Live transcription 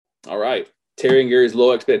All right. Terry and Gary's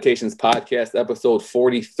Low Expectations Podcast, episode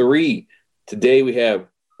 43. Today we have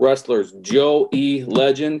wrestlers Joe E.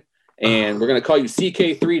 Legend, and we're going to call you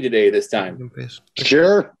CK3 today this time.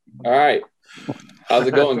 Sure. All right. How's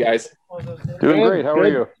it going, guys? Doing great. How are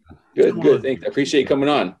you? Good. Thanks. I appreciate you coming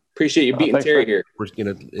on. Appreciate you beating Terry here. We're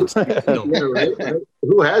gonna.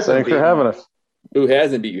 Who hasn't? Thanks for having us. Who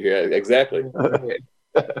hasn't beat you here? Exactly.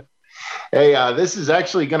 Hey, this is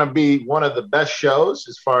actually going to be one of the best shows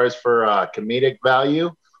as far as for comedic value,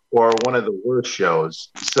 or one of the worst shows.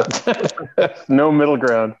 So, No middle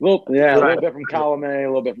ground. Right. A little bit from column A, a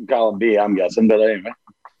little bit from column B, I'm guessing. But anyway.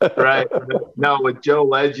 Right. No, with Joe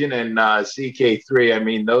Legend and CK3, I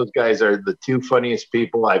mean, those guys are the two funniest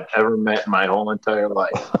people I've ever met in my whole entire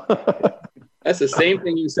life. That's the same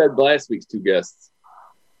thing you said last week's two guests.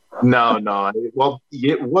 No. Well,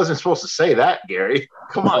 it wasn't supposed to say that, Gary.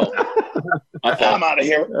 Come on. I'm out of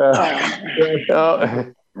here. All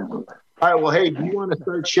right. Well, hey, do you want to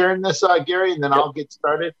start sharing this, Gary, and then I'll get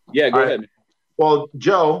started? Yeah, go ahead. Well,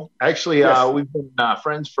 Joe, actually, Yes. we've been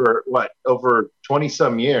friends for, over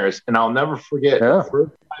 20-some years, and I'll never forget the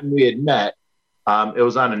first time we had met. It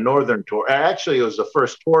was on a Northern tour. Actually, it was the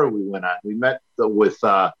first tour we went on. We met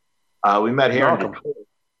we met here in Detroit,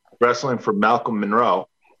 wrestling for Malcolm Monroe.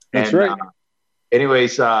 That's and, right.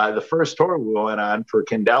 Anyways, the first tour we went on for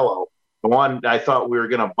Candello, the one I thought we were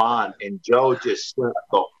going to bond, and Joe just slept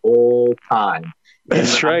the whole time.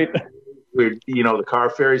 That's right. The car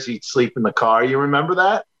ferries, he'd sleep in the car. You remember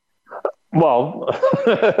that? Well,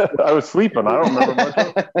 I was sleeping. I don't remember much.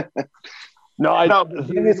 The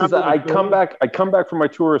thing is that I come back from my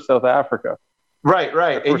tour of South Africa. Right.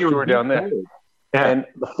 And you were down there. Yeah. And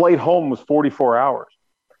the flight home was 44 hours.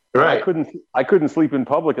 Right. I couldn't sleep in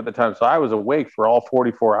public at the time, so I was awake for all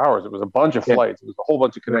 44 hours. It was a bunch of flights. It was a whole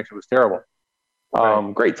bunch of connections. It was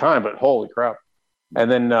terrible. Great time, but holy crap.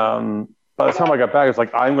 And then by the time I got back, it's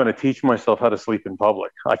like, I'm going to teach myself how to sleep in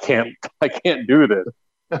public. I can't do this.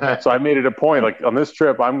 So I made it a point, like on this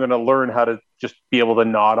trip, I'm going to learn how to just be able to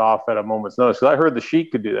nod off at a moment's notice. Because I heard the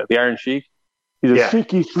Sheik could do that, the Iron Sheik. He's a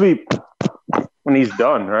Sheiky sleep when he's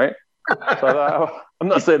done, right? So I thought, I'm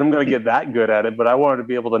not saying I'm going to get that good at it, but I wanted to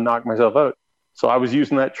be able to knock myself out. So I was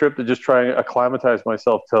using that trip to just try and acclimatize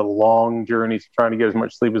myself to long journeys, trying to get as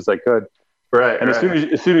much sleep as I could. Right. And as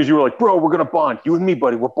soon as you were like, bro, we're going to bond. You and me,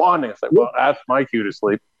 buddy, we're bonding. It's like, well, that's my cue to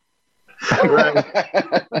sleep. Right.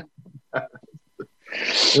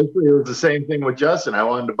 It was the same thing with Justin. I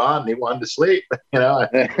wanted to bond. He wanted to sleep.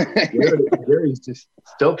 Gary's just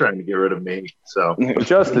still trying to get rid of me. So,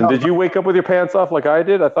 Justin, did you wake up with your pants off like I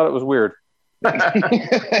did? I thght it was weird.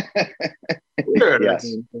 Weird. Yes.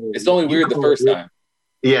 It's only weird the first time.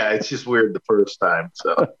 Yeah, it's just weird the first time.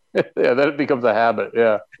 So, yeah, then it becomes a habit.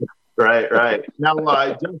 Yeah. Right. Now,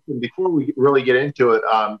 Justin, before we really get into it,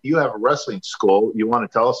 you have a wrestling school. You want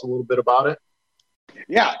to tell us a little bit about it?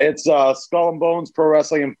 Yeah, it's Skull and Bones Pro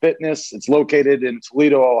Wrestling and Fitness. It's located in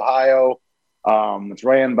Toledo, Ohio. It's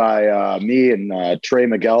ran by me and Trey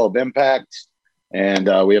Miguel of Impact.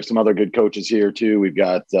 And we have some other good coaches here, too. We've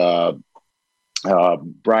got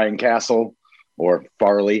Brian Castle, or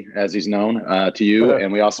Farley, as he's known to you.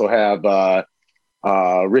 And we also have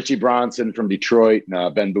Richie Bronson from Detroit.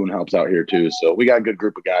 And, Ben Boone helps out here, too. So we got a good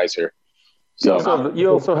group of guys here. So you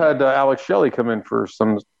also had Alex Shelley come in for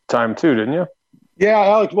some time, too, didn't you? Yeah,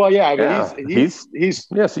 Alex. Well, yeah. He's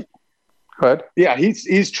go ahead. Yeah,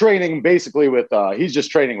 he's training basically with. He's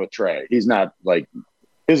just training with Trey. He's not like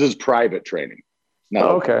his is private training. No,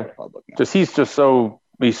 okay. Public, no.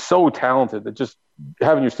 He's so talented that just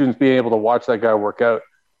having your students being able to watch that guy work out,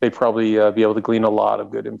 they'd probably be able to glean a lot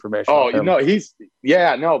of good information. Oh,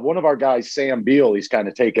 one of our guys, Sam Beal, he's kind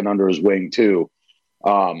of taken under his wing too.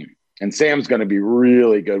 And Sam's going to be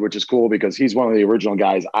really good, which is cool because he's one of the original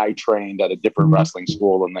guys I trained at a different wrestling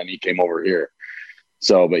school, and then he came over here.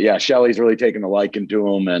 So, but yeah, Shelly's really taken a liking to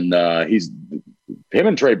him, and him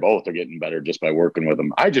and Trey both are getting better just by working with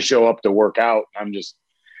him. I just show up to work out. I'm just,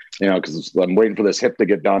 because I'm waiting for this hip to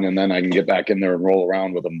get done, and then I can get back in there and roll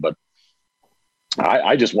around with him. But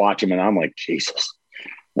I just watch him, and I'm like, Jesus,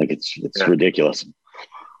 like it's ridiculous.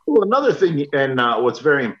 Well, another thing, and what's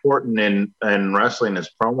very important in wrestling is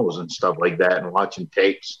promos and stuff like that, and watching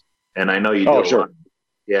tapes. And I know you do. Sure.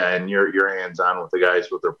 Yeah, and you're hands on with the guys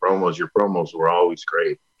with their promos. Your promos were always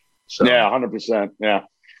great. So, yeah, 100%. Yeah.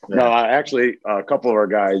 No, actually, a couple of our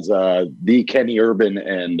guys, the Kenny Urban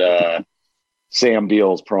and Sam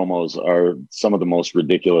Beal's promos are some of the most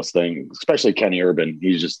ridiculous things, especially Kenny Urban.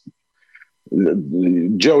 He's just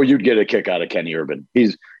Joe. You'd get a kick out of Kenny Urban.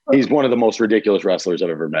 He's one of the most ridiculous wrestlers I've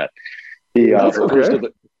ever met. He refers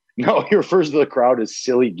to the crowd as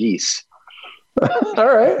silly geese.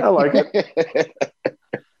 All right, I like it.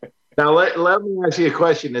 Now let me ask you a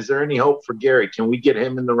question. Is there any hope for Gary? Can we get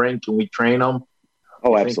him in the ring? Can we train him?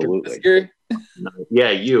 Oh, absolutely. Gary?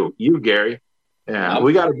 Yeah, you, Gary. Yeah,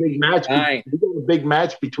 we got a big match. We got a big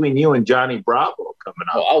match between you and Johnny Bravo coming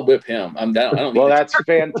up. Oh, I'll whip him. I'm down. I don't. Well, that's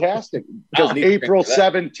fantastic because April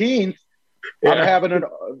 17th,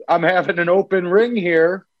 I'm having an open ring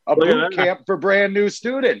here, a boot camp for brand new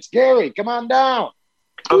students. Gary, come on down.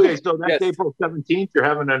 Okay, so that's April 17th. You're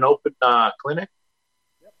having an open clinic.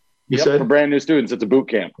 You said for brand new students. It's a boot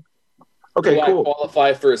camp. Okay, cool. I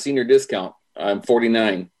qualify for a senior discount. I'm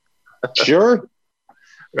 49. Sure.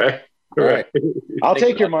 Right. All right. I'll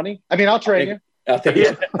take your money. I mean, I'll train you. I'll take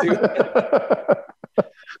it.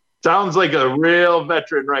 Sounds like a real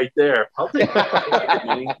veteran right there. I'll take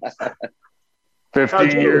money.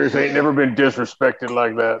 15 years ain't never been disrespected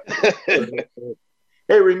like that.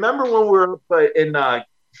 Hey, remember when we were up in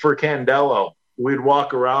for Candelo? We'd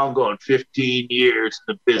walk around going 15 years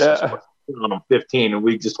in the business. Yeah. 15, and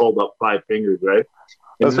we just hold up 5 fingers, right?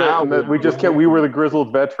 And now we were the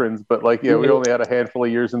grizzled veterans, but we only had a handful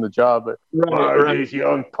of years in the job. But these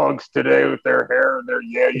young punks today with their hair and their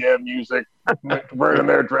yeah music, burning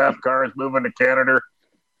their draft cards, moving to Canada.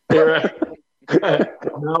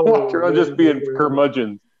 Walk around just being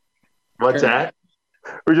curmudgeons. What's that?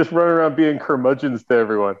 We're just running around being curmudgeons to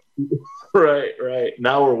everyone. Right.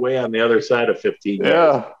 Now we're way on the other side of 15 years.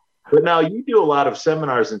 Yeah. But now you do a lot of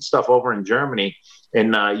seminars and stuff over in Germany,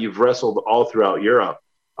 and you've wrestled all throughout Europe.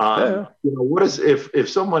 What is if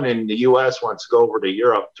someone in the U.S. wants to go over to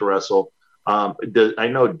Europe to wrestle? I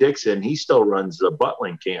know Dixon. He still runs the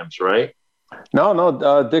Butlin camps, right?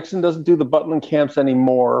 No. Dixon doesn't do the Butlin camps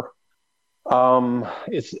anymore.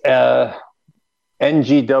 It's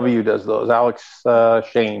NGW does those. Alex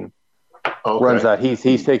Shane runs that.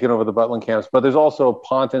 He's taken over the Butlin camps. But there's also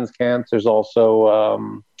Ponton's camps. There's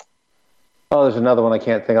also there's another one I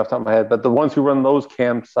can't think off the top of my head. But the ones who run those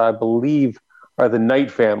camps, I believe, are the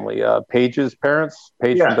Knight family. Paige's parents,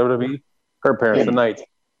 Paige from WWE, her parents, the Knights.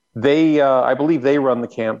 They, I believe, they run the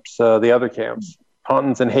camps, the other camps,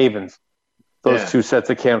 Ponton's and Havens. Those 2 sets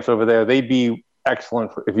of camps over there. They'd be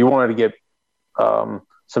excellent if you wanted to get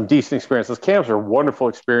some decent experience. Those camps are wonderful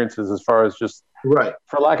experiences as far as just,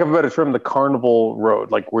 for lack of a better term, the carnival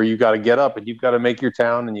road, like where you got to get up and you've got to make your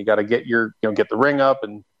town and you got to get get the ring up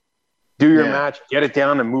and do your match, get it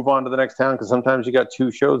down and move on to the next town. Because sometimes you got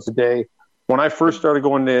 2 shows a day. When I first started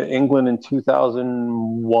going to England in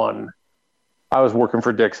 2001, I was working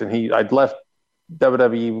for Dixon. I'd left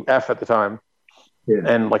WWF at the time. Yeah.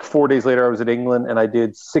 And like 4 days later, I was at England and I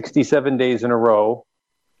did 67 days in a row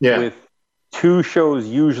with 2 shows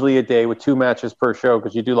usually a day with 2 matches per show,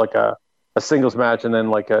 because you do like a singles match and then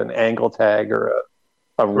like an angle tag or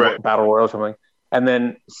a battle royal or something. And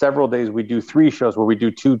then several days we do 3 shows where we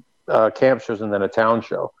do 2 camp shows and then a town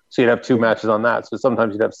show. So you'd have 2 matches on that. So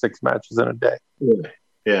sometimes you'd have 6 matches in a day.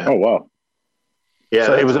 Yeah. Oh, wow. Yeah.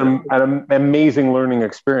 So it was an amazing learning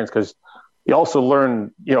experience, because you also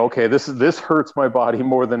learn, okay, this hurts my body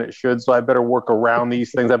more than it should, so I better work around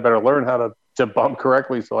these things. I better learn how to bump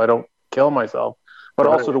correctly so I don't kill myself, but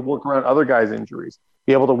also to work around other guys' injuries,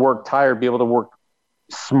 be able to work tired, be able to work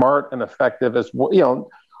smart and effective as well.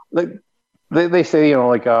 They say, you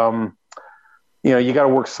got to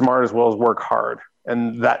work smart as well as work hard.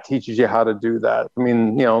 And that teaches you how to do that. I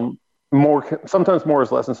mean, sometimes more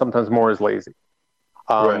is less and sometimes more is lazy.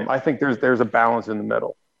 I think there's a balance in the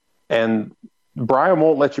middle. And Brian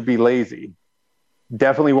won't let you be lazy.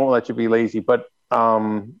 Definitely won't let you be lazy. But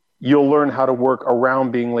you'll learn how to work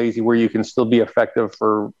around being lazy where you can still be effective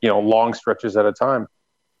for, long stretches at a time.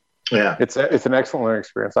 Yeah. It's an excellent learning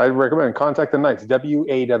experience. I recommend contact the Knights,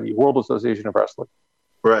 WAW, World Association of Wrestling.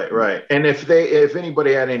 Right. And if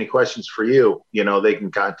anybody had any questions for you, they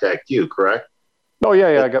can contact you, correct? Oh,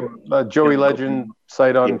 yeah. I got Joey Legend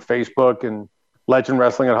site on Facebook, and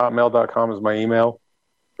legendwrestling@hotmail.com is my email.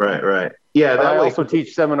 Right. Yeah. I also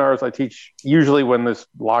teach seminars. I teach usually when this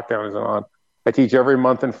lockdown isn't on. I teach every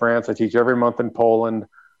month in France. I teach every month in Poland,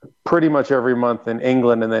 pretty much every month in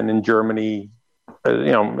England, and then in Germany,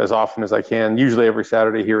 as often as I can, usually every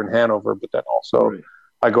Saturday here in Hanover, but then also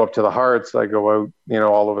I go up to the Hearts. I go out,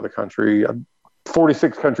 all over the country. I'm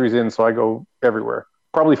 46 countries in, so I go everywhere.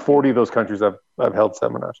 Probably 40 of those countries I've held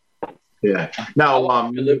seminars. Yeah. Now,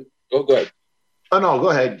 go ahead. Oh, no, go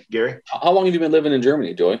ahead, Gary. How long have you been living in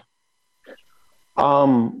Germany, Joey?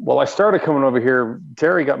 Well, I started coming over here.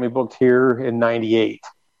 Terry got me booked here in '98.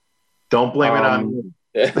 Don't blame it on me.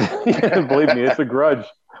 Believe me, it's a grudge.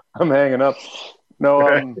 I'm hanging up. No,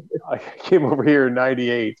 I came over here in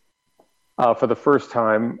 '98 for the first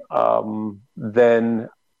time. Then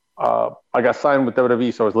I got signed with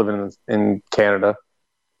WWE, so I was living in Canada.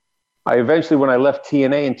 I eventually, when I left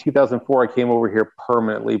TNA in 2004, I came over here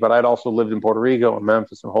permanently, but I'd also lived in Puerto Rico and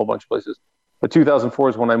Memphis and a whole bunch of places. But 2004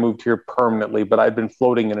 is when I moved here permanently, but I'd been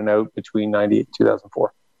floating in and out between 98 and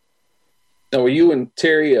 2004. Now, were you and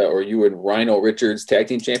Terry or you and Rhino Richards tag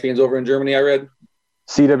team champions over in Germany, I read?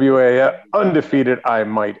 CWA, undefeated, I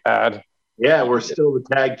might add. Yeah, we're still the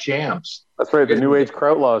tag champs. That's right, the New Age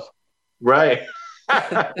Krautlaws. Right.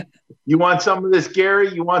 You want some of this,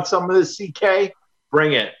 Gary? You want some of this, CK?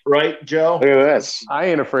 Bring it. Right, Joe? Look at this. I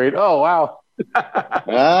ain't afraid. Oh, wow.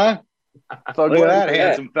 Huh? So Look at that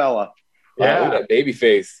handsome fella. Yeah, look at that baby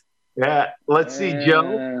face. Yeah. Let's see,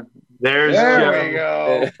 Joe. There we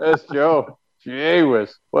go. That's Joe. Gee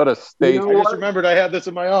whiz. What a state. I just remembered I had this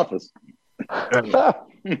in my office.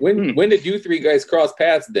 When did you three guys cross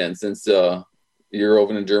paths then? Since you're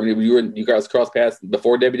over in Germany, you guys crossed paths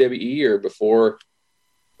before WWE or before?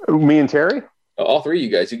 Me and Terry? All three of you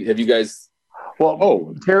guys. Have you guys?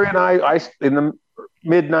 Well, Terry and I in the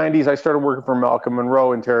mid '90s, I started working for Malcolm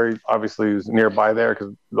Monroe, and Terry obviously was nearby there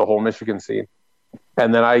because the whole Michigan scene.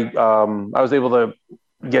 And then I was able to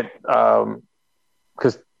get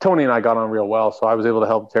because Tony and I got on real well, so I was able to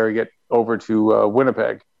help Terry get over to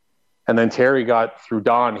Winnipeg. And then Terry got through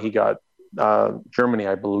Don. He got Germany,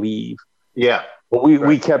 I believe. Yeah. But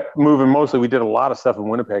we kept moving. Mostly, we did a lot of stuff in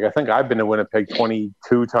Winnipeg. I think I've been to Winnipeg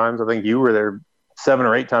 22 times. I think you were there 7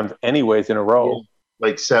 or 8 times, anyways, in a row. Yeah,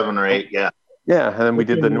 like 7 or 8. Yeah. Yeah, and then we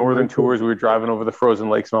did the northern tours. We were driving over the frozen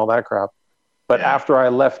lakes and all that crap. But after I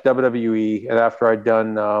left WWE and after I'd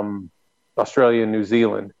done Australia and New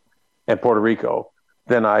Zealand and Puerto Rico,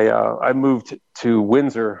 then I moved to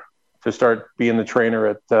Windsor to start being the trainer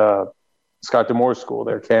at Scott D'Amour's school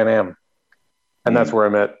there, Can-Am. And that's where I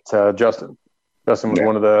met Justin. Justin was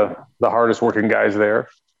one of the hardest working guys there.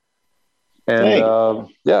 And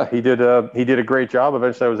he did a great job.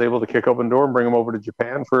 Eventually I was able to kick open the door and bring him over to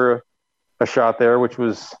Japan for a shot there, which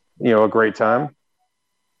was, a great time.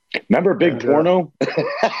 Remember Big Porno?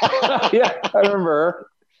 Yeah, I remember her.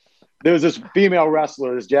 There was this female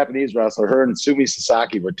wrestler, this Japanese wrestler, her and Sumi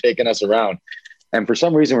Sasaki were taking us around. And for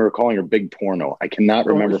some reason, we were calling her Big Porno. I cannot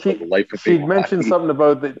remember for the life of me. She'd mentioned something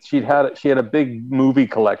about that she had a big movie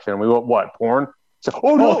collection. We went, what, porn? So,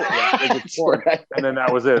 oh, no. Yeah, porn. Right. And then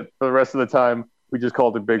that was it. For the rest of the time, we just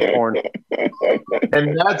called it Big Porn.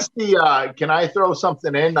 And that's the, can I throw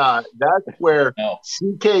something in? That's where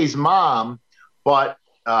CK's mom bought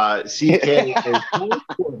CK as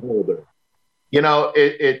passport holder.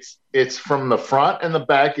 It's from the front and the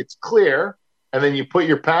back. It's clear. And then you put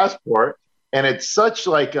your passport. And it's such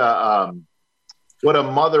like what a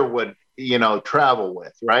mother would, travel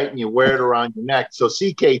with, right? And you wear it around your neck. So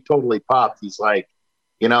CK totally popped. He's like,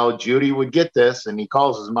 Judy would get this. And he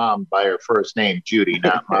calls his mom by her first name, Judy,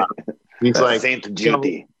 not mom. He's like, Saint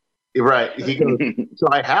Judy. Right. He goes, so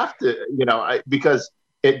I have to, because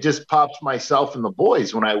it just pops myself and the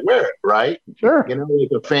boys when I wear it, right? Sure.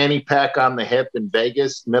 Like a fanny pack on the hip in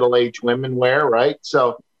Vegas, middle-aged women wear, right?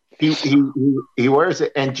 So he wears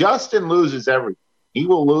it, and Justin loses everything. He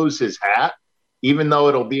will lose his hat, even though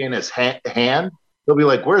it'll be in his hand. He'll be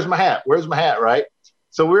like, "Where's my hat? Where's my hat?" Right?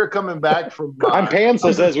 So we're coming back from. I'm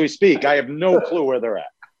pantsless as we speak. I have no clue where they're at.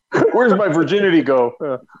 Where's my virginity go?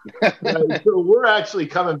 So we're actually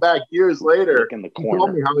coming back years later. In the he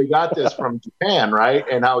told me how he got this from Japan, right?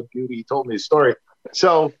 And how Judy told me the story.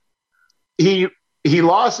 So he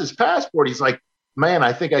lost his passport. He's like, man,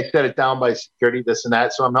 I think I set it down by security, this and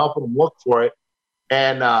that. So I'm helping him look for it.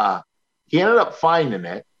 And he ended up finding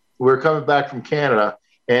it. We were coming back from Canada,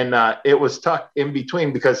 and it was tucked in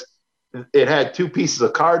between because it had 2 pieces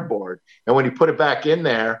of cardboard. And when he put it back in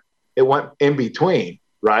there, it went in between,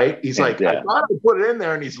 right? He's like, I thought I put it in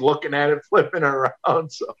there, and he's looking at it, flipping it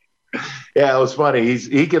around. So, yeah, it was funny.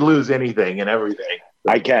 He could lose anything and everything.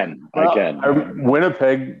 I can.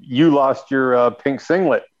 Winnipeg, you lost your pink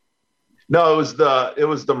singlet. No, it was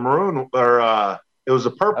the maroon, or it was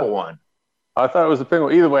a purple one. I thought it was a pink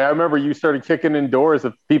one. Either way, I remember you started kicking in doors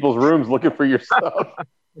of people's rooms looking for your stuff.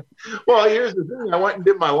 Well, here's the thing. I went and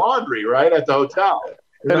did my laundry, right, at the hotel.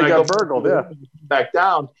 And then it got burgled, back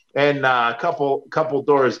down. And a couple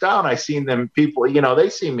doors down, I seen them people, they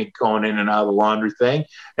see me going in and out of the laundry thing.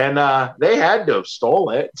 And they had to have stole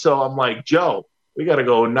it. So I'm like, Joe, we got to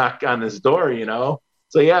go knock on this door,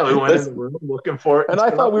 So, yeah, we went in the room looking for it. And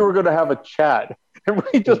I thought we were going to have a chat. And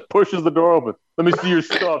he just pushes the door open. Let me see your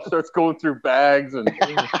stuff. Starts going through bags and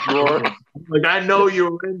drawers. Like, I know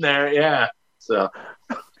you were in there. Yeah. So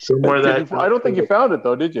somewhere that. I don't think you found it,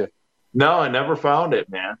 though, did you? No, I never found it,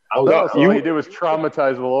 man. All you did was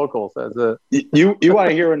traumatize the locals. That's it. You want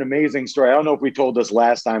to hear an amazing story? I don't know if we told this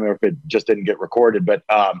last time or if it just didn't get recorded, but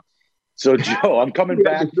so Joe, I'm coming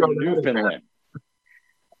back from Newfoundland.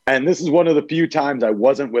 And this is one of the few times I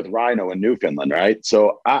wasn't with Rhino in Newfoundland, right?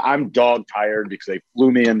 So I'm dog tired because they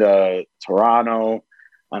flew me into Toronto.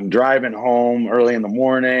 I'm driving home early in the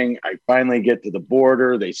morning. I finally get to the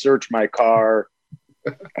border. They search my car.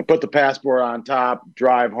 I put the passport on top,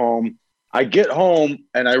 drive home. I get home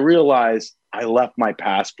and I realize I left my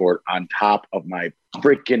passport on top of my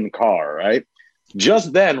freaking car, right?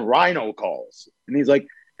 Just then, Rhino calls. And he's like,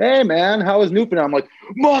 hey, man, how is Newfoundland? I'm like,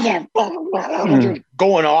 mother,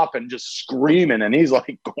 going off and just screaming. And he's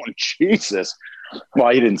like going, Jesus.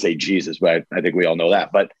 Well, he didn't say Jesus, but I think we all know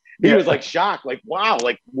that. But he was like shocked, like, wow,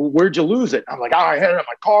 like, where'd you lose it? I'm like, I had it in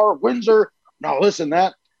my car, Windsor. No, listen,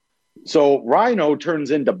 that. So Rhino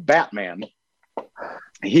turns into Batman.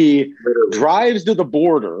 He drives to the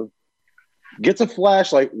border, gets a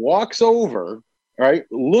flashlight, walks over, right,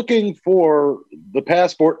 looking for the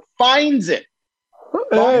passport, finds it.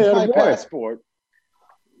 Finds my passport.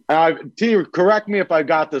 T, correct me if I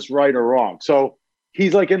got this right or wrong. So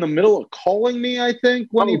he's like in the middle of calling me, I think,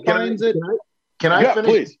 when he finds it. Can I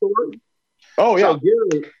finish the story? Oh, yeah. So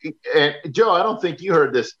Gary, Joe, I don't think you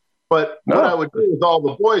heard this, but what I would do with all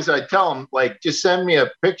the boys, I'd tell them, like, just send me a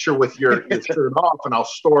picture with your shirt off and I'll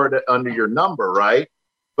store it under your number, right?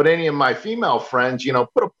 But any of my female friends,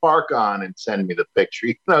 put a park on and send me the picture.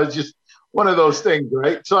 It's just one of those things,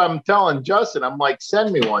 right? So I'm telling Justin, I'm like,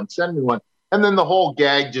 send me one. And then the whole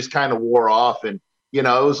gag just kind of wore off. And, it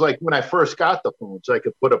was like when I first got the phone, so I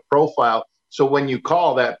could put a profile. So when you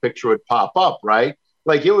call, that picture would pop up, right?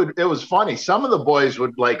 Like it was funny. Some of the boys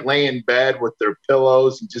would like lay in bed with their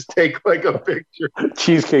pillows and just take like a picture.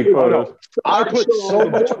 Cheesecake photos. I put so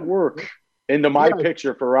much work into my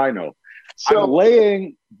picture for Rhino. So I'm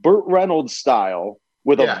laying Burt Reynolds style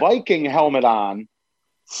with a Viking helmet on,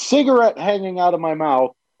 cigarette hanging out of my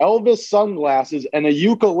mouth, Elvis sunglasses, and a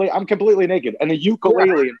ukulele. I'm completely naked, and a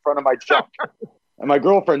ukulele in front of my junk. And my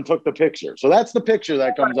girlfriend took the picture. So that's the picture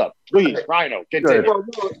that comes up. Please, Rhino, continue.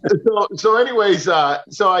 So anyways,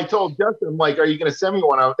 so I told Justin, I'm like, are you going to send me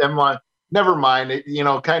one? I'm like, never mind.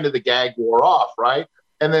 Kind of the gag wore off, right?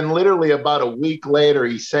 And then literally about a week later,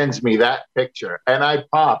 he sends me that picture. And I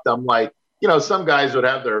popped. I'm like, some guys would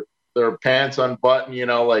have their pants unbuttoned,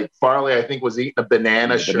 like Farley, I think, was eating a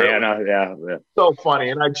banana shirt. Yeah. So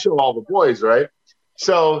funny. And I'd show all the boys, right?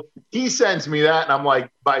 So he sends me that, and I'm like,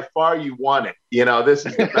 by far you won it. This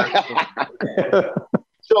is the best.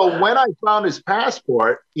 So when I found his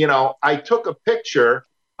passport, I took a picture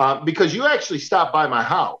because you actually stopped by my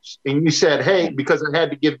house, and you said, hey, because I had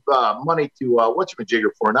to give money to whatchamajigger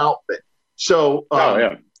for an outfit. So,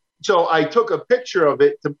 so I took a picture of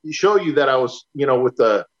it to show you that I was, with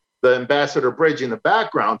the Ambassador Bridge in the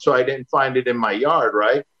background, so I didn't find it in my yard,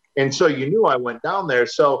 right? And so you knew I went down there.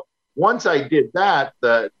 So once I did that,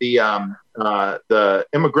 the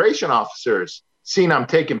immigration officers seen I'm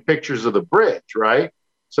taking pictures of the bridge, right?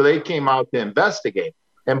 So they came out to investigate.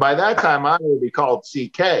 And by that time, I already called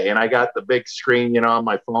CK, and I got the big screen, on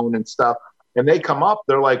my phone and stuff. And they come up,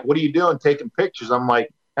 they're like, what are you doing taking pictures? I'm like,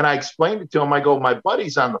 and I explained it to him. I go, my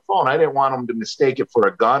buddy's on the phone. I didn't want him to mistake it for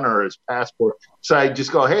a gun or his passport. So I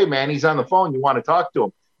just go, hey, man, he's on the phone. You want to talk to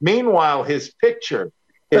him? Meanwhile, his picture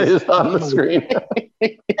is on the screen.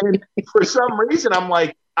 And for some reason, I'm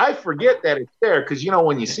like, I forget that it's there because,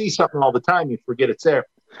 when you see something all the time, you forget it's there.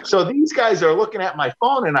 So these guys are looking at my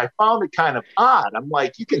phone, and I found it kind of odd. I'm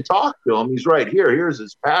like, you can talk to him. He's right here. Here's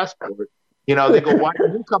his passport. They go, why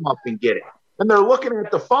don't you come up and get it? And they're looking at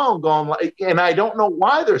the phone going like, and I don't know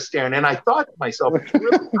why they're staring. And I thought to myself, it's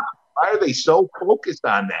really odd. Why are they so focused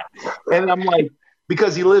on that? And I'm like,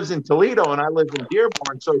 because he lives in Toledo and I live in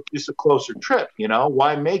Dearborn, so it's just a closer trip,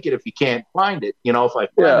 Why make it if you can't find it? If I find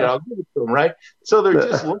it, I'll give it to him, right? So they're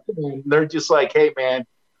just looking at him. They're just like, hey, man,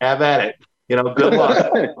 have at it. Good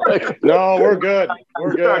luck. No, we're good.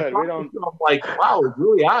 We're good. We don't. I'm like, wow, it's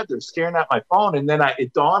really odd. They're staring at my phone. And then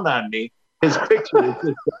it dawned on me, his picture is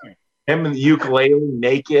just him and the ukulele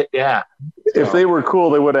naked. Yeah. If they were cool,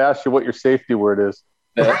 they would have asked you what your safety word is.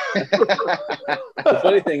 The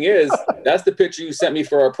funny thing is, that's the picture you sent me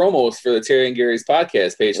for our promos for the Terry and Gary's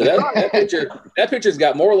podcast page. So that picture's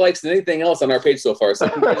got more likes than anything else on our page so far. So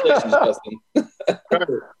congratulations, Justin.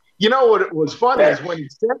 What was funny is when he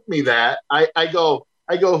sent me that, I go,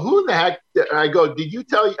 who in the heck? I go, did you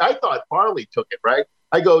tell you? I thought Farley took it, right?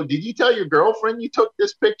 I go, did you tell your girlfriend you took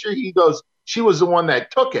this picture? He goes, she was the one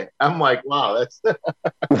that took it. I'm like, wow, that's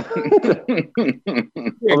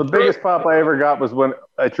Well, the biggest pop I ever got was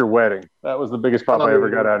at your wedding. That was the biggest pop I ever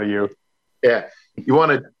got out of you. Yeah.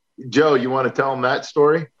 Joe, you want to tell him that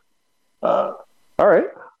story? All right.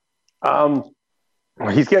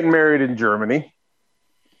 He's getting married in Germany.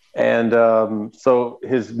 And so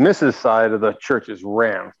his missus side of the church is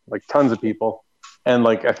rammed, like tons of people. And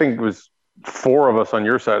like, I think it was 4 of us on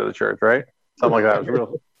your side of the church, right? Something like that. It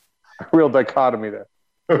was real dichotomy there.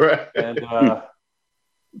 Right. And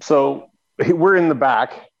so we're in the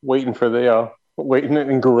back waiting waiting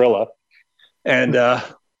in gorilla. And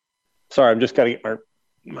sorry, I'm just got to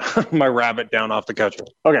get my rabbit down off the couch.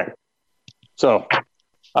 Okay. So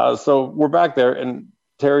we're back there and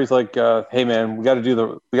Terry's like, hey man, we got to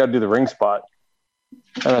do the ring spot.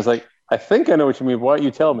 And I was like, I think I know what you mean. Why don't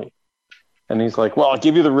you tell me? And he's like, well, I'll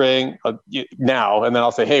give you the ring now. And then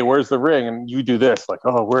I'll say, hey, where's the ring? And you do this. Like,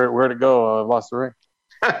 oh, where'd it go? I lost the ring.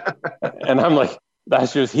 And I'm like,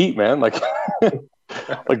 that's just heat, man. Like,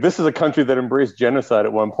 like this is a country that embraced genocide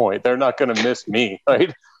at one point. They're not going to miss me,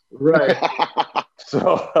 right? Right.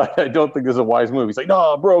 So I don't think this is a wise move. He's like,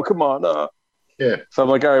 no, bro, come on. Yeah. So I'm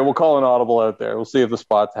like, all right, we'll call an audible out there. We'll see if the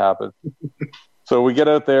spots happen. So we get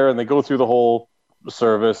out there and they go through the whole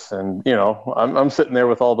service. And, I'm sitting there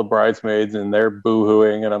with all the bridesmaids and they're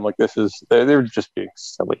boo-hooing. And I'm like, they're just being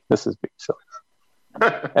silly. This is being silly.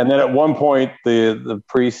 And then at one point, the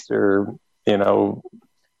priest or,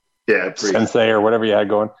 sensei or whatever you had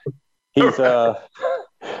going, he's like,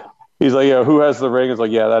 yeah, who has the ring? He's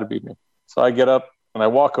like, yeah, that'd be me. So I get up and I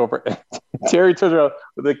walk over and Terry turns around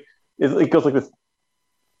with it goes like this,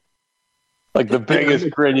 like the biggest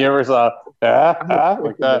grin you ever saw.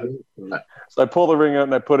 Like that. So I pull the ring out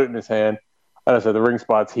and I put it in his hand. And I said, the ring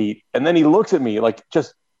spot's heat. And then he looks at me like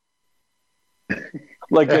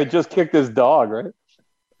I just kicked his dog, right?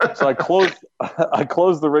 So I close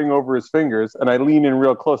the ring over his fingers and I lean in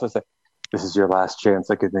real close. I say, this is your last chance.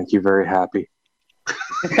 I could make you very happy.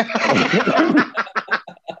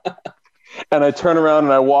 And I turn around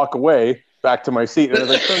and I walk away back to my seat. And as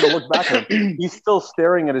I turn to look back at him, he's still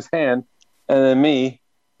staring at his hand, and then me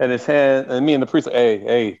and his hand, and me and the priest, like,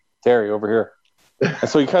 hey, Terry, over here. And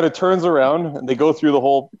so he kind of turns around and they go through the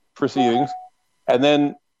whole proceedings. And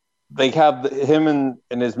then they have him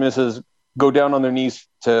and his missus go down on their knees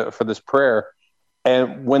for this prayer.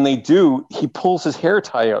 And when they do, he pulls his hair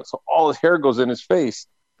tie out. So all his hair goes in his face.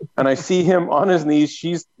 And I see him on his knees.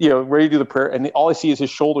 She's, ready to do the prayer. And all I see is his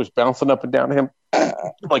shoulders bouncing up and down to him,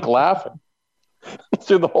 like laughing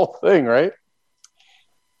through the whole thing, right?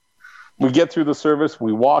 We get through the service.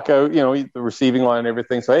 We walk out, the receiving line and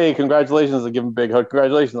everything. So, hey, congratulations. I give him a big hug.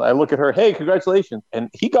 Congratulations. I look at her. Hey, congratulations. And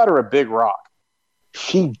he got her a big rock.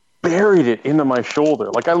 She buried it into my shoulder.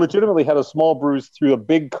 Like I legitimately had a small bruise through the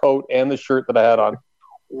big coat and the shirt that I had on.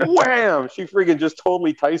 Wham! She freaking just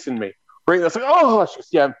totally Tyson me. Right? That's like, oh,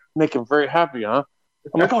 yeah, make him very happy, huh?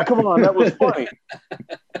 I'm like, oh, come on, that was funny.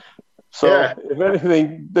 So, if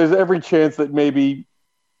anything, there's every chance that maybe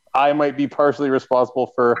I might be partially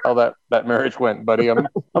responsible for how that marriage went, buddy. I'm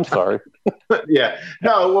sorry. Yeah.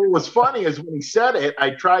 No, what was funny is when he said it,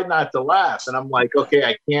 I tried not to laugh, and I'm like, okay,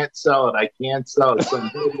 I can't sell it.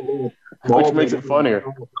 So which makes it funnier.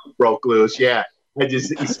 Broke loose. Yeah. He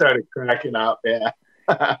started cracking up. Yeah.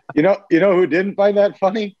 You know who didn't find that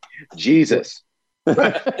funny? Jesus.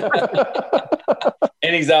 And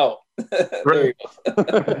he's out.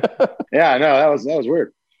 Yeah, no, that was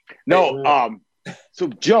weird. No, so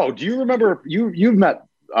Joe, do you remember you've met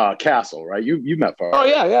Castle, right? You met Farley. Oh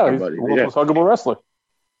yeah. He's the most huggable wrestler.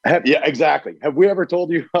 Yeah, exactly. Have we ever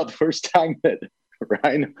told you about the first time that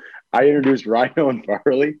I introduced Rhino and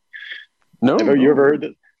Farley? No. Have you ever heard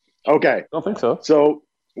this? Okay. I don't think so. So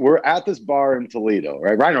we're at this bar in Toledo,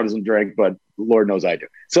 right? Rhino doesn't drink, but Lord knows I do.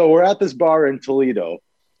 So we're at this bar in Toledo,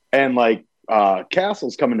 and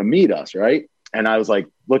Castle's coming to meet us, right? And I was like,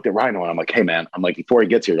 looked at Rhino, and I'm like, hey man, I'm like, before he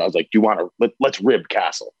gets here, I was like, do you want to let's rib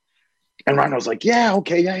Castle? And Rhino's like, yeah,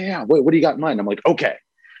 okay, yeah. What do you got in mind? I'm like, okay.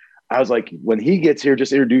 I was like, when he gets here,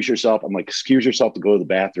 just introduce yourself. I'm like, excuse yourself to go to the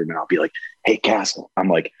bathroom, and I'll be like, hey Castle. I'm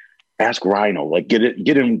like, ask Rhino, like get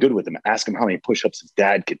him good with him. Ask him how many push-ups his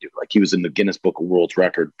dad could do. Like he was in the Guinness Book of World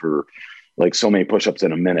Record for like so many push-ups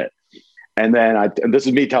in a minute. And then and this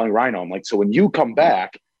is me telling Rhino, I'm like, so when you come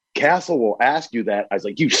back, Castle will ask you that. I was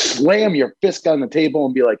like, you slam your fist on the table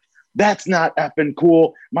and be like, that's not effing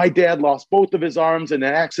cool. My dad lost both of his arms in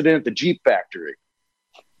an accident at the Jeep factory.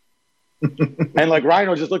 And like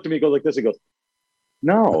Rhino just looked at me, goes like this, and goes,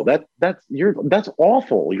 no, that's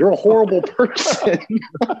awful. You're a horrible person.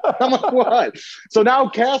 I'm like, what? So now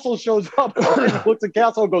Castle shows up and looks at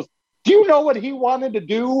Castle and goes, do you know what he wanted to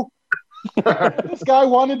do? This guy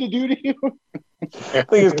wanted to do to you? The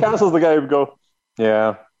thing is, Castle's the guy who would go,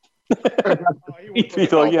 Yeah.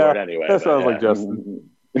 He's like, yeah, anyway, that sounds like Justin.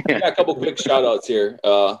 We got a couple quick shout outs here.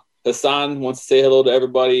 Hassan wants to say hello to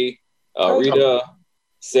everybody. Rita,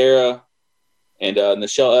 Sarah, and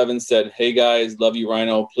Nichelle Evans said, "Hey guys, love you,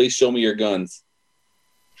 Rhino. Please show me your guns."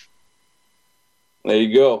 There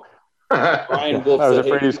you go. Ryan Wolf I was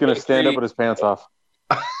afraid he was going to stand up with his pants off.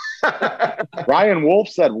 Ryan Wolf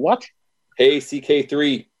said what? Hey,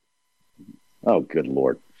 CK3. Oh, good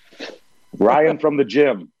Lord. Ryan from the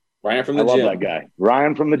gym. Ryan from the gym. I love that guy.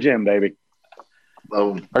 Ryan from the gym, baby.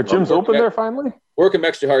 Are gyms open there finally? Working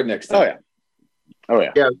extra hard next time. Oh,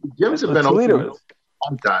 yeah. Yeah, gyms have been open for a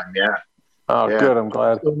long time, yeah. Oh, yeah. Good. I'm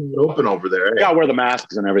glad. It's open over there. You got to wear the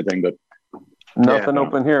masks and everything, but nothing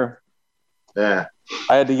open here. Yeah.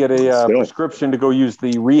 I had to get a prescription to go use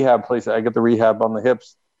the rehab place. I get the rehab on the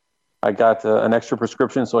hips. I got an extra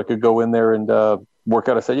prescription so I could go in there and work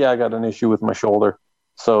out. I said, I got an issue with my shoulder.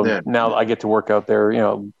 So now I get to work out there,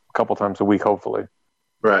 a couple times a week, hopefully.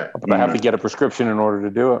 Right. But I have to get a prescription in order to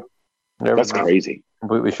do it. That's crazy.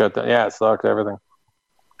 Completely shut down. Yeah, it sucks, everything.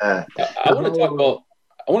 I want to talk about,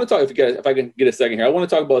 if I can get a second here, I want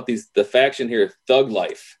to talk about the faction here, Thug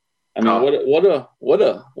Life. I mean, what a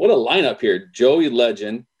lineup here. Joey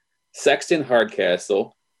Legend, Sexton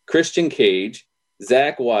Hardcastle, Christian Cage,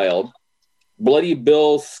 Zach Wild, Bloody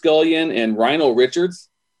Bill Scullion, and Rhino Richards.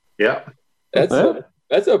 Yeah. That's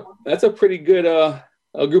a pretty good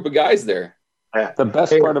a group of guys there. The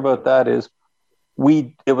best part about that is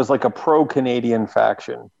it was like a pro-Canadian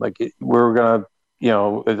faction. Like we were going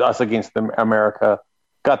to, us against America,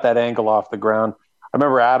 got that angle off the ground. I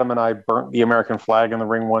remember Adam and I burnt the American flag in the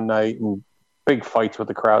ring one night and big fights with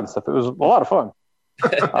the crowd and stuff. It was a lot of fun.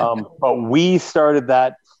 But we started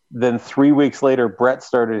that. Then 3 weeks later, Brett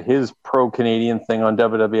started his pro-Canadian thing on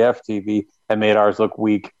WWF TV and made ours look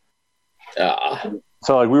weak.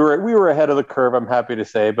 So like we were ahead of the curve, I'm happy to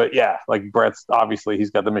say. But yeah, like Brett's obviously he's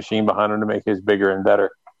got the machine behind him to make his bigger and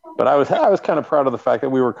better. But I was kind of proud of the fact that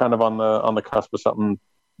we were kind of on the cusp of something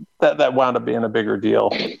that wound up being a bigger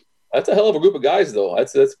deal. That's a hell of a group of guys, though.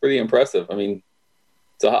 That's pretty impressive. I mean,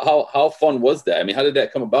 so how fun was that? I mean, how did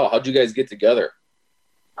that come about? How'd you guys get together?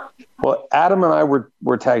 Well, Adam and I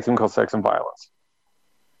were tag team called Sex and Violence,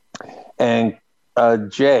 and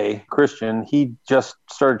Jay Christian, he just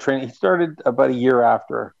started training. He started about a year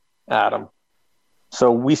after Adam,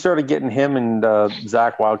 so we started getting him and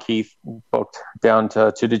Zach Wild Keith booked down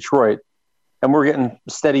to Detroit, and we're getting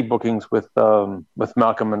steady bookings with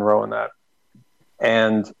Malcolm Monroe and that,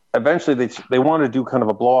 and eventually they wanted to do kind of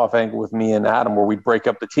a blow off angle with me and Adam where we'd break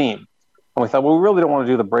up the team. And we thought, well, we really don't want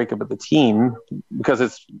to do the breakup of the team because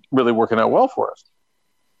it's really working out well for us.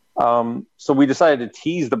 So we decided to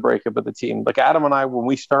tease the breakup of the team. Like Adam and I, when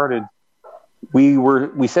we started, we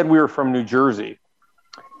said we were from New Jersey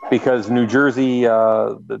because New Jersey,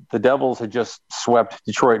 the Devils had just swept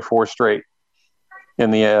Detroit 4 straight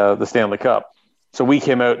in the Stanley Cup. So we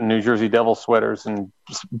came out in New Jersey Devil sweaters and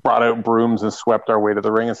just brought out brooms and swept our way to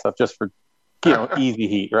the ring and stuff just for, easy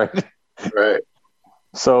heat, right? Right.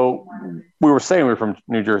 So we were saying we were from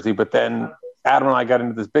New Jersey, but then Adam and I got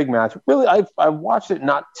into this big match. Really, I watched it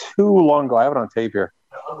not too long ago. I have it on tape here.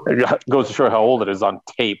 It goes to show how old it is on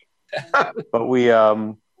tape. But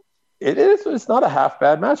it's not a half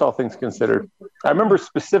bad match, all things considered. I remember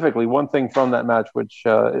specifically one thing from that match, which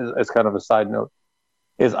is kind of a side note,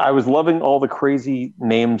 is I was loving all the crazy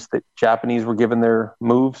names that Japanese were given their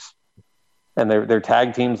moves. And their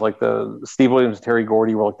tag teams, like the Steve Williams, Terry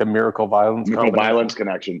Gordy, were like the Miracle Violence. Miracle Violence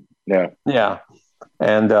connection. Yeah. Yeah.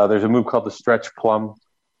 And there's a move called the Stretch Plum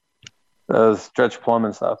and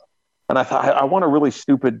stuff. And I thought, I want a really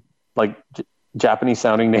stupid, like Japanese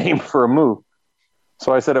sounding name for a move.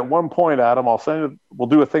 So I said, at one point, Adam, we'll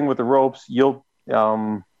do a thing with the ropes.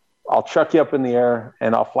 I'll chuck you up in the air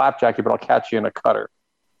and I'll flapjack you, but I'll catch you in a cutter.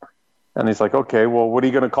 And he's like, okay, well, what are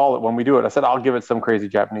you going to call it when we do it? I said, I'll give it some crazy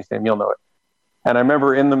Japanese name. You'll know it. And I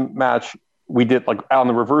remember in the match, we did like on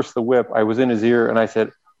the reverse of the whip, I was in his ear and I said,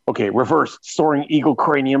 okay, reverse soaring eagle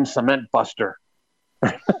cranium cement buster.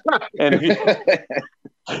 And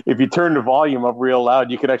if you turn the volume up real loud,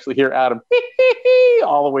 you could actually hear Adam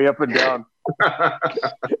all the way up and down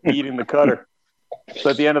eating the cutter. So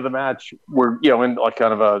at the end of the match, we're, in like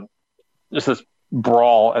kind of just this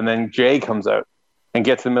brawl. And then Jay comes out and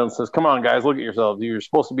gets in the middle and says, come on, guys, look at yourselves. You're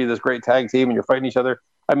supposed to be this great tag team and you're fighting each other.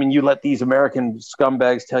 I mean, you let these American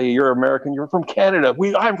scumbags tell you you're American. You're from Canada.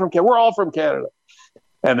 I'm from Canada. We're all from Canada.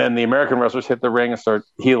 And then the American wrestlers hit the ring and start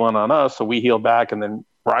healing on us. So we heal back. And then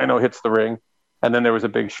Rhino hits the ring. And then there was a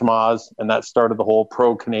big schmoz. And that started the whole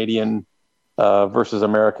pro-Canadian versus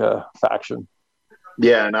America faction.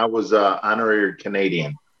 Yeah, and I was honorary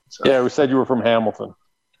Canadian. So. Yeah, we said you were from Hamilton.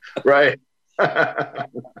 Right. The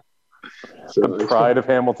pride of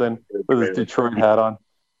Hamilton with his Detroit hat on.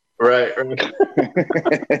 Right.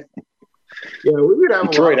 Yeah, we would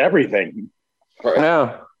have Detroit everything.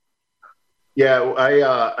 Yeah. Yeah,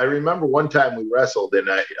 I remember one time we wrestled, and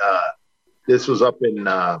this was up in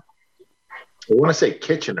I want to say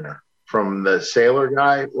Kitchener from the Sailor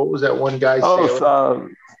guy. What was that one guy?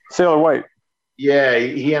 Sailor White. Yeah,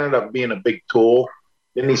 he ended up being a big tool.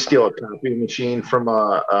 Didn't he steal a copy machine from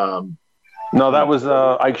No, that was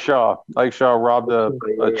Ike Shaw. Ike Shaw robbed a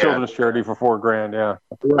children's charity for $4,000. Yeah.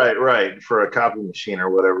 Right, for a copy machine or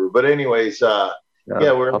whatever. But anyways, we're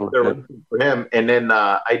up there looking for him, and then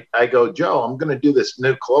I go, Joe, I'm going to do this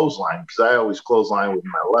new clothesline because I always clothesline with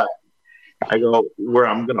my left. I go where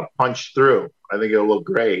I'm going to punch through. I think it'll look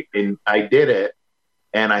great, and I did it,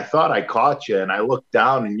 and I thought I caught you, and I looked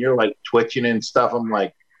down, and you're like twitching and stuff. I'm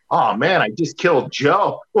like, oh man, I just killed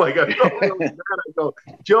Joe. Like I go,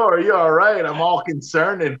 Joe, are you all right? I'm all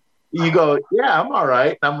concerned, and you go, yeah, I'm all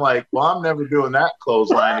right. And I'm like, well, I'm never doing that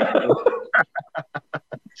clothesline again.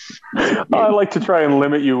 I like to try and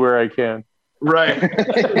limit you where I can. Right.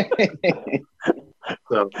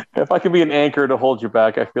 So if I can be an anchor to hold you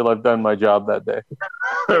back, I feel I've done my job that day.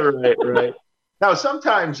 Right. Now,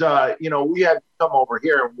 sometimes, we had to come over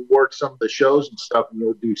here and we work some of the shows and stuff, and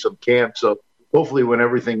we'll do some camps. So hopefully when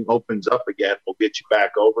everything opens up again, we'll get you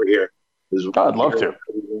back over here. I'd love to.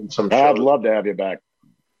 I'd love to have you back.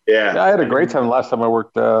 Yeah. I had a great time last time I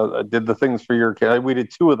worked, did the things for your kid. We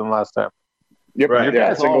did 2 of them last time. Yep. Right. Your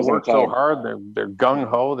guys all work so hard. They're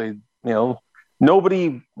gung-ho.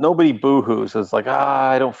 Nobody boo-hoos. It's like,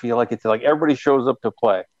 I don't feel like it. Like everybody shows up to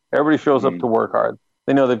play. Everybody shows up to work hard.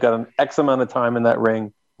 They know they've got an X amount of time in that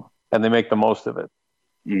ring, and they make the most of it.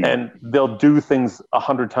 And they'll do things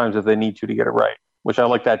 100 times if they need to get it right, which I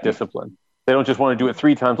like that discipline. They don't just want to do it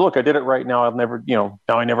 3 times. Look, I did it right now. I'll never, now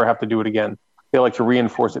I never have to do it again. They like to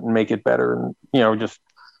reinforce it and make it better. And, just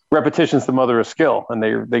repetition's the mother of skill. And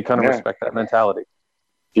they kind of respect that mentality.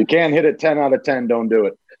 If you can't hit it 10 out of 10, don't do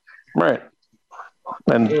it. Right.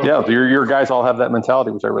 And your guys all have that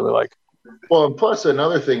mentality, which I really like. Well, and plus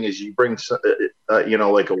another thing is you bring,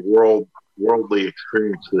 like a worldly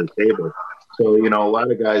experience to the table. So, a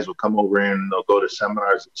lot of guys will come over here and they'll go to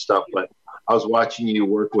seminars and stuff. But I was watching you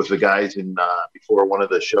work with the guys before one of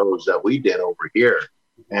the shows that we did over here.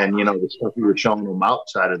 And, the stuff you were showing them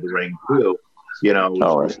outside of the ring, too,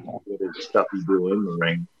 the stuff you do in the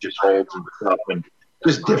ring, just holds and stuff, and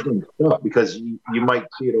just different stuff, because you might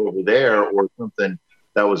see it over there or something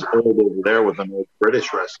that was old over there with an old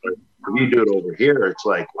British wrestler. If you do it over here, it's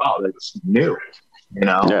like, wow, that's new,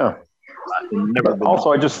 Yeah.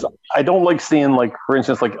 Also, I don't like seeing, like, for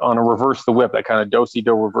instance, like on a reverse the whip, that kind of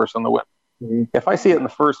do-si-do reverse on the whip. Mm-hmm. If I see it in the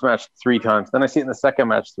first match 3 times, then I see it in the second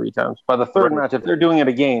match 3 times. By the third match, if they're doing it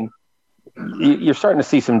again, you're starting to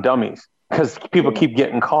see some dummies because people keep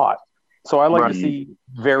getting caught. So I like to see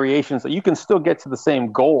variations that you can still get to the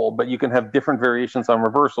same goal, but you can have different variations on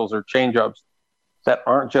reversals or change-ups that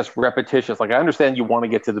aren't just repetitious. Like, I understand you want to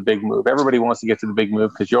get to the big move. Everybody wants to get to the big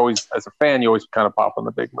move because you always, as a fan, you always kind of pop on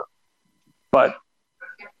the big move. But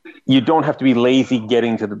you don't have to be lazy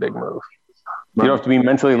getting to the big move. You don't have to be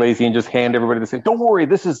mentally lazy and just hand everybody the same. Don't worry,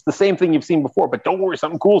 this is the same thing you've seen before, but don't worry,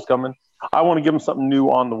 something cool's coming. I want to give them something new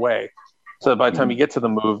on the way. So that by the time you get to the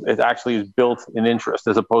move, it actually is built in interest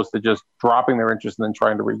as opposed to just dropping their interest and then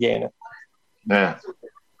trying to regain it. Yeah.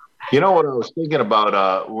 You know what I was thinking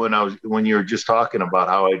about when you were just talking about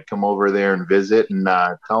how I'd come over there and visit and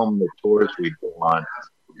tell them the tours we'd go on.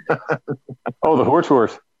 Oh, the whore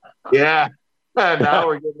tours. Yeah. Now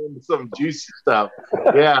we're getting into some juicy stuff.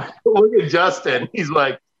 Yeah. Look at Justin. He's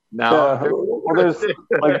like, no. Well, there's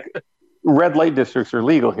like red light districts are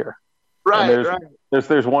legal here. Right.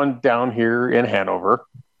 There's one down here in Hanover.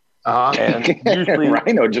 And usually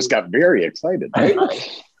Rhino just got very excited. Right?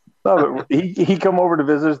 No, but he come over to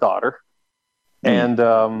visit his daughter. And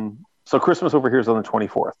so Christmas over here is on the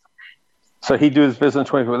 24th. So he do his visit on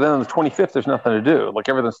the 24th. Then on the 25th, there's nothing to do. Like,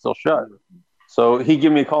 everything's still shut. So he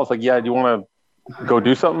give me a call. It's like, yeah, do you want to go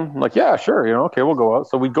do something? I'm like, yeah, sure. Okay, we'll go out.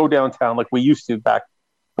 So we go downtown like we used to back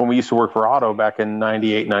when we used to work for Otto back in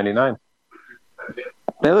 98, 99.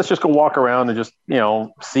 Now let's just go walk around and just,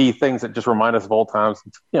 see things that just remind us of old times,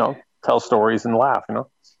 tell stories and laugh,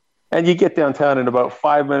 And you get downtown in about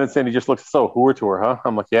 5 minutes and he just looks, so whore tour, huh?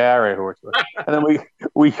 I'm like, yeah, right, whore tour. And then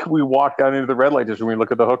we walk down into the red light district and we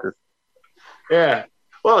look at the hookers. Yeah.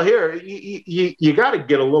 Well, here, you got to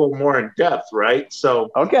get a little more in depth, right?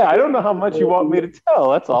 So okay, I don't know how much you want me to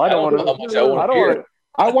tell. That's all. I don't want to know how much I want to hear.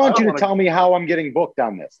 I want you to tell me how I'm getting booked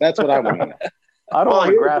on this. That's what I want to know. I don't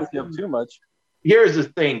want to grass you up too much. here's the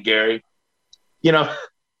thing, Gary. You know,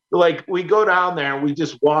 like we go down there and we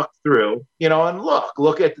just walk through, you know, and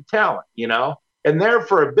look at the talent, you know, and there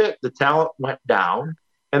for a bit, the talent went down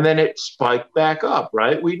and then it spiked back up,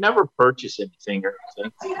 right? We never purchased anything or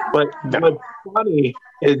anything. But what's funny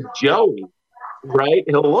is Joey, right?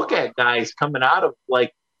 He'll look at guys coming out of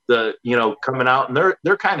like coming out and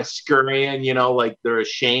they're kind of scurrying, you know, like they're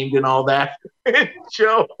ashamed and all that. And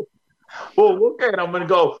Joe will look at him and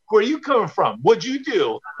go, where are you coming from? What'd you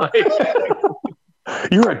do? Like,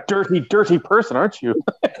 you're a dirty, dirty person, aren't you?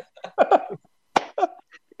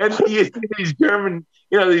 And you see these German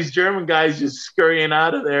guys just scurrying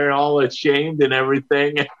out of there all ashamed and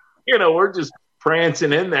everything. And, you know, we're just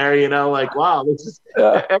prancing in there, you know, like, wow, this is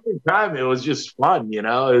every time it was just fun, you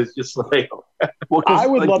know, it was just like, well, I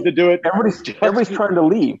would love to do it. Everybody's trying to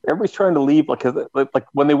leave. Everybody's trying to leave. Like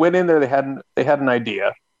when they went in there, they had an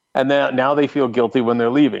idea, and now they feel guilty when they're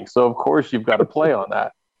leaving. So of course you've got to play on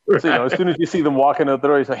that. Right. So, you know, as soon as you see them walking out the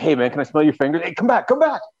door, you say, hey man, can I smell your fingers? Hey, come back.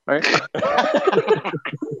 Right.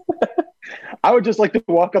 I would just like to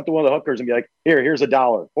walk up to one of the hookers and be like, here's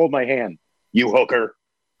 $1. Hold my hand, you hooker.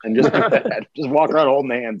 And just walk around holding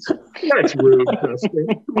hands. That's rude.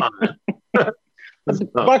 Come on.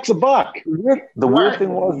 $1 a buck. The weird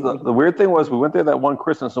thing was we went there that one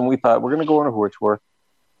Christmas and we thought we're going to go on a Horde tour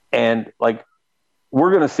and like we're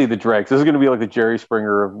going to see the dregs. This is going to be like the Jerry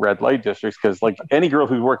Springer of red light districts because like any girl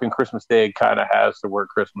who's working Christmas Day kind of has to work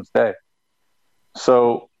Christmas Day.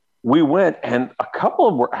 So we went and a couple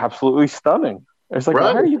of them were absolutely stunning. It's like,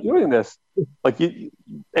 why are you doing this? Like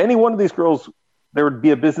any one of these girls, there would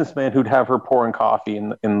be a businessman who'd have her pouring coffee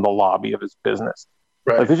in the lobby of his business.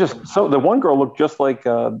 Right. Like they're just so the one girl looked just like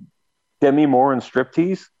Demi Moore in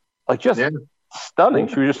Striptease, like just stunning.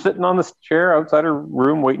 She was just sitting on this chair outside her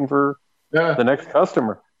room waiting for the next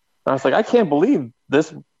customer. And I was like, I can't believe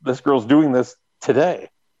this girl's doing this today.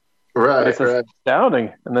 Right, it's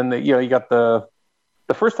astounding. And then you got the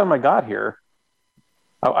first time I got here.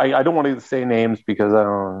 I don't want to say names because I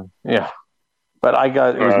don't. Yeah. But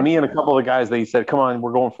it was me and a couple of guys. They said, come on,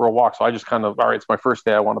 we're going for a walk. So I just kind of, all right, it's my first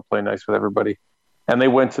day. I want to play nice with everybody. And they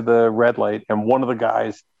went to the red light. And one of the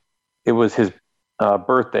guys, it was his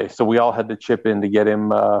birthday. So we all had to chip in to get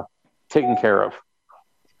him taken care of.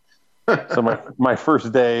 So my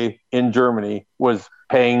first day in Germany was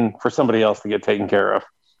paying for somebody else to get taken care of.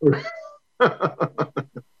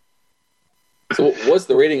 So what's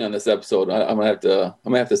the rating on this episode? I'm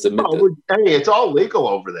gonna have to submit. Hey, it's all legal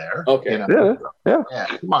over there. Okay. You know? Yeah.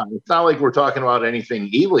 Come on, it's not like we're talking about anything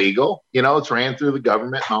illegal. You know, it's ran through the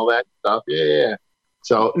government and all that stuff. Yeah.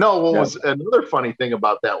 So no, what was another funny thing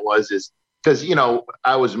about that is because you know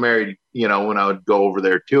I was married. You know, when I would go over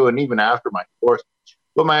there too, and even after my divorce,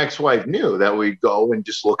 but my ex-wife knew that we'd go and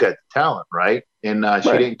just look at the talent, right? And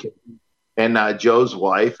she didn't. And Joe's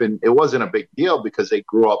wife, and it wasn't a big deal because they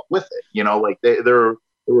grew up with it. You know, like there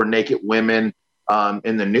were naked women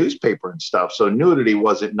in the newspaper and stuff. So nudity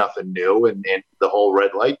wasn't nothing new, and the whole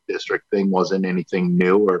red light district thing wasn't anything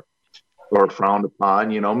new or frowned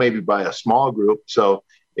upon. You know, maybe by a small group. So,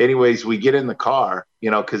 anyways, we get in the car, you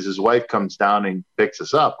know, because his wife comes down and picks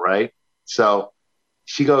us up, right? So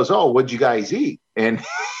she goes, "Oh, what'd you guys eat?" And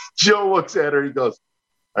Joe looks at her. He goes,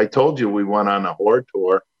 "I told you we went on a Horde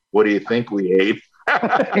tour. What do you think we ate?"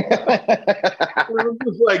 I was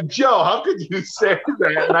just like, Joe, how could you say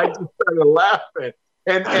that? And I just started laughing.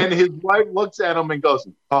 And his wife looks at him and goes,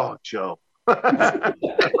 "Oh, Joe." But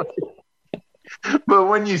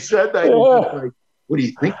when you said that, you're just like, what do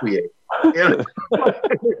you think we ate? You know?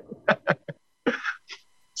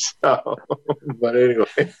 So, but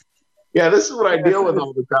anyway. Yeah, this is what I deal with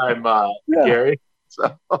all the time, Gary.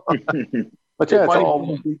 So. But yeah,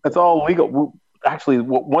 it's all legal. Actually,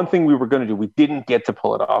 one thing we were going to do, we didn't get to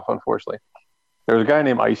pull it off, unfortunately. There was a guy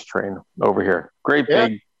named Ice Train over here. Great,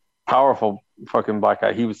 big, powerful fucking black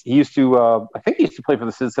guy. He used to, I think he used to play for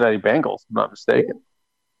the Cincinnati Bengals, if I'm not mistaken.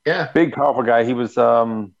 Yeah. Big, powerful guy. He was,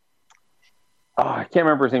 I can't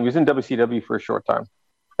remember his name. He was in WCW for a short time.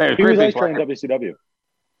 Anyway, he was Ice Train in WCW.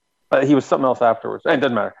 He was something else afterwards. It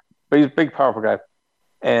doesn't matter. But he's a big, powerful guy.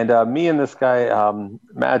 And me and this guy,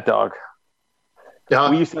 Mad Dog,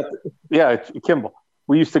 we used to, Kimball.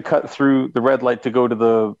 We used to cut through the red light to go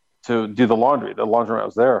to do the laundry. The laundromat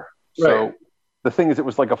was there. Right. So the thing is, it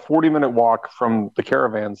was like a 40-minute walk from the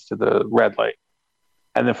caravans to the red light,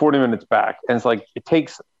 and then 40 minutes back. And it's like it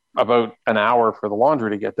takes about an hour for the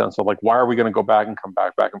laundry to get done. So like, why are we going to go back and come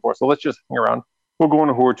back and forth? So let's just hang around. We'll go on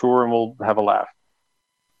a Horde tour and we'll have a laugh.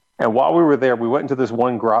 And while we were there, we went into this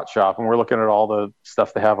one grot shop and we're looking at all the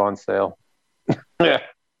stuff they have on sale.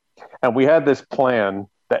 And we had this plan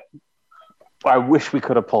that I wish we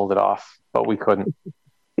could have pulled it off. but we couldn't.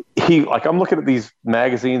 I'm looking at these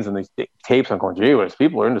magazines and these tapes. I'm going, gee whiz,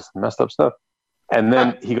 people are into some messed up stuff. And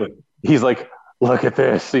then he's like, look at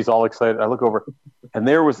this. He's all excited. I look over, and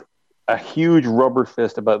there was a huge rubber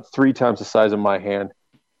fist about 3 times the size of my hand,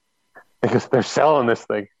 because they're selling this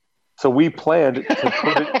thing. So we planned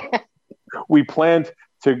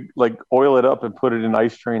to like oil it up and put it in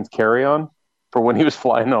Ice Train's carry-on for when he was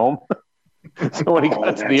flying home. So when he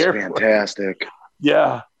got to the airport, fantastic.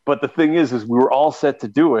 Yeah, but the thing is we were all set to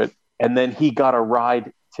do it, and then he got a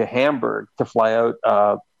ride to Hamburg to fly out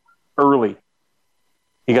early.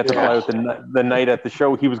 He got to fly out the night at the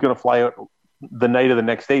show. He was going to fly out the night of the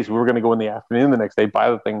next day, so we were going to go in the afternoon the next day,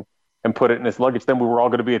 buy the thing, and put it in his luggage. Then we were all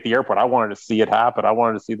going to be at the airport. I wanted to see it happen. I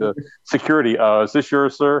wanted to see the security. Is this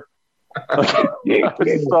yours, sir? I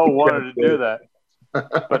so wanted to do that.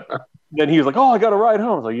 But then he was like, oh, I got a ride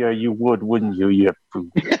home. I was like, yeah, you would, wouldn't you? You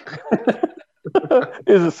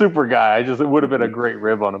He's a super guy. It would have been a great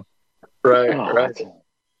rib on him. Right.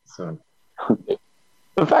 So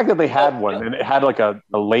the fact that they had one and it had like a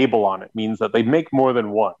label on it means that they make more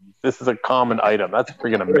than one. This is a common item. That's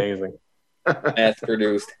freaking amazing. Mass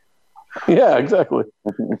produced. Yeah, exactly.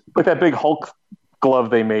 Like that big Hulk glove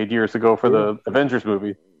they made years ago for the Avengers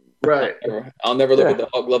movie. Right. I'll never look at the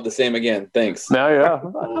Hulk glove the same again. Thanks. Now, yeah.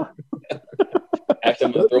 Actually,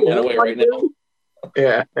 I'm going to throw mine away right now.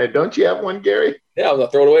 Yeah. Hey, don't you have one, Gary? Yeah, I'm going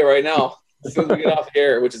to throw it away right now as soon as we get off the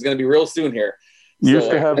air, which is going to be real soon here.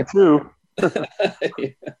 Used to have 2.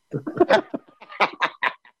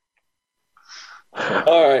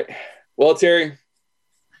 All right. Well, Terry,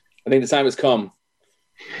 I think the time has come.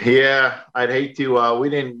 Yeah, I'd hate to.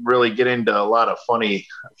 We didn't really get into a lot of funny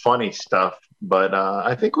stuff, but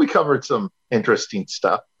I think we covered some interesting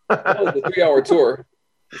stuff. That was a 3-hour tour.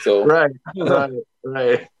 So right.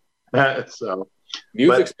 So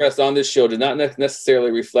views expressed on this show did not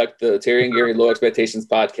necessarily reflect the Terry and Gary Low Expectations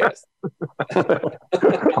podcast.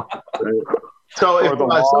 So or the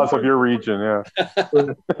laws of your region, yeah.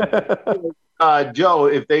 Joe,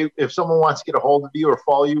 if someone wants to get a hold of you or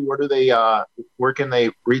follow you, where can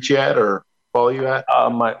they reach you at or follow you at?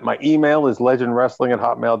 My email is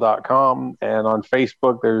legendwrestling@hotmail.com, and on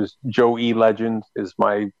Facebook there's Joe E. Legend is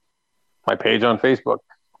my page on Facebook.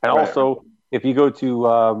 And also, if you go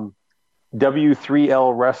to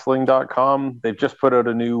w3lwrestling.com, they've just put out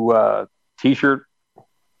a new t-shirt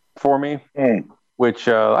for me, which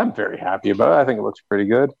I'm very happy about. I think it looks pretty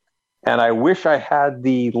good. And I wish I had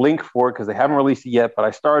the link for it because they haven't released it yet, but I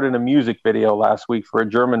starred in a music video last week for a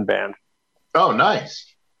German band. Oh,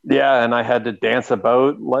 nice. Yeah, and I had to dance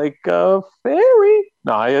about like a fairy.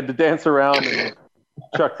 No, I had to dance around and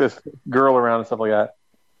chuck this girl around and stuff like that.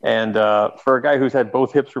 And for a guy who's had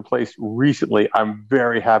both hips replaced recently, I'm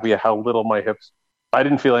very happy at how little my hips. I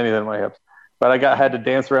didn't feel anything in my hips. But I had to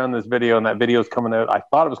dance around this video, and that video is coming out. I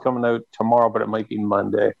thought it was coming out tomorrow, but it might be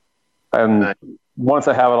Monday. And nice. Once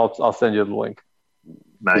I have it, I'll send you the link.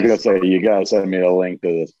 Nice. You gotta send me a link to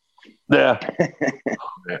this. Yeah.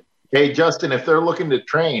 Hey, Justin, if they're looking to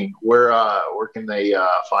train, where can they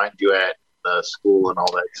find you at the school and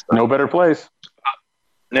all that stuff? No better place.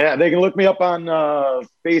 Yeah, they can look me up on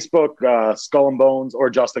Facebook, Skull and Bones, or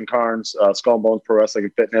Justin Carnes, Skull and Bones Pro Wrestling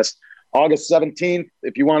and Fitness. August 17th,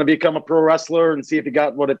 if you want to become a pro wrestler and see if you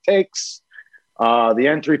got what it takes. The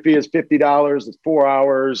entry fee is $50. It's 4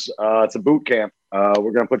 hours. It's a boot camp.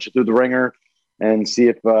 We're going to put you through the ringer and see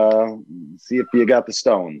if you got the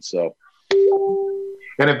stone. So,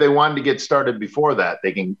 and if they wanted to get started before that,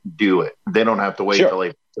 they can do it. They don't have to wait till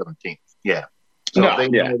April 17th. Yeah. So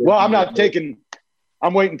Well, I'm not taking.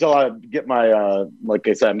 I'm waiting until I get my, like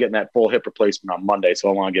I said, I'm getting that full hip replacement on Monday, so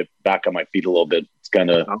I want to get back on my feet a little bit. It's kind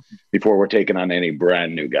of before we're taking on any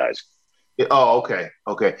brand new guys. Oh,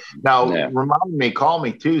 okay. Now, remind me, call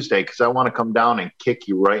me Tuesday because I want to come down and kick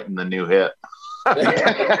you right in the new hip.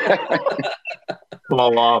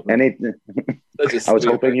 Fall off. Anything. I was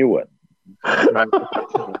hoping you would.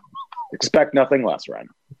 Expect nothing less, Ryan.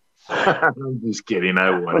 I'm just kidding.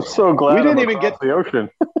 I'm so glad we didn't even get to the ocean.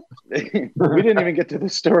 We didn't even get to the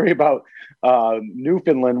story about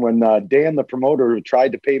Newfoundland when Dan, the promoter,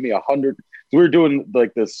 tried to pay me $100. We were doing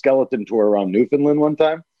like the skeleton tour around Newfoundland one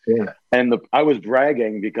time. Yeah. And I was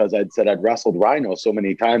bragging because I'd said I'd wrestled Rhino so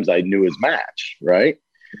many times I knew his match, right?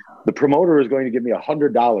 The promoter was going to give me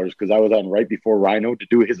 $100 because I was on right before Rhino to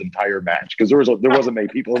do his entire match because there wasn't many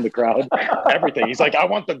people in the crowd. Everything. He's like, I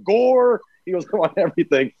want the gore. He was, I want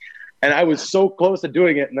everything. And I was so close to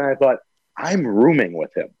doing it, and I thought, I'm rooming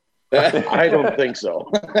with him. I don't think so.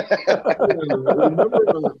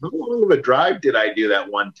 Remember, how long of a drive did I do that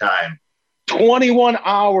one time? 21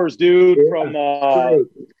 hours, dude, from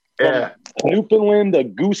Newfoundland to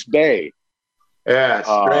Goose Bay. Yeah,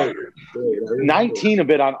 straight. 19 of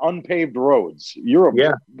it on unpaved roads. You're a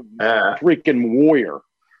freaking warrior.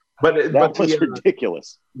 That was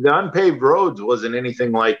ridiculous. The unpaved roads wasn't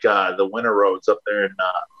anything like the winter roads up there in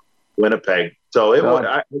Winnipeg. So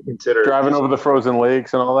I consider driving over the frozen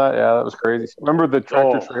lakes and all that. Yeah, that was crazy. Remember the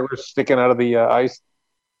tractor trailers sticking out of the ice?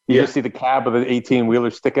 You just see the cab of the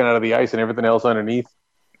 18-wheeler sticking out of the ice and everything else underneath.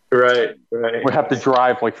 Right. We have to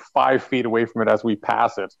drive like 5 feet away from it as we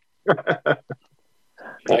pass it.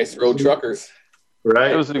 Nice road truckers.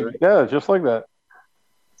 Right. It was just like that.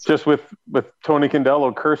 Just with Tony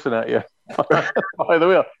Condello cursing at you by the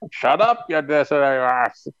wheel. Shut up, you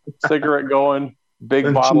cigarette going,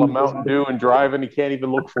 big bottle of Mountain Dew and driving. He can't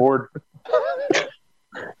even look forward.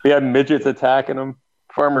 He had midgets attacking him.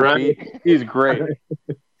 Farmer Pete. He's great.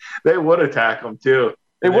 They would attack him too.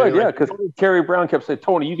 They would, because Kerry Brown kept saying,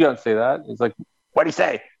 Tony, you can't say that. He's like, what'd he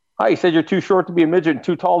say? He said you're too short to be a midget and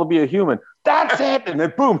too tall to be a human. That's it. And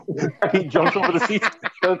then boom, he jumps over the seat,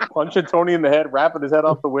 punching Tony in the head, wrapping his head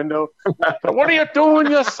off the window. What are you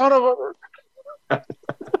doing, you son of a...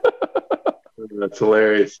 That's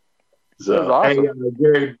hilarious. So, awesome. Hey,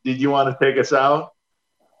 Gary, did you want to take us out?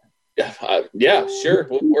 Yeah, sure.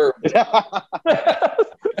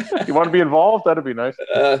 You want to be involved? That'd be nice.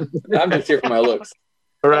 I'm just here for my looks.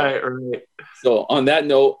 Right. So on that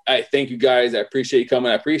note, I thank you guys. I appreciate you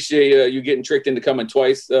coming. I appreciate you getting tricked into coming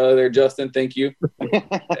twice there, Justin. Thank you.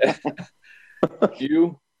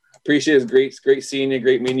 You appreciate it. It's great seeing you.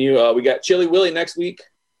 Great meeting you. We got Chili Willie next week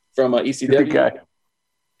from ECW.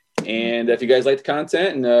 And if you guys like the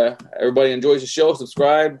content and everybody enjoys the show,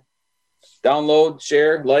 subscribe, download,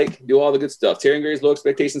 share, like, do all the good stuff. Terry and Gary's Low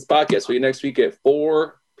Expectations Podcast. See you next week at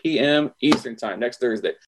 4 p.m. Eastern Time, next Thursday.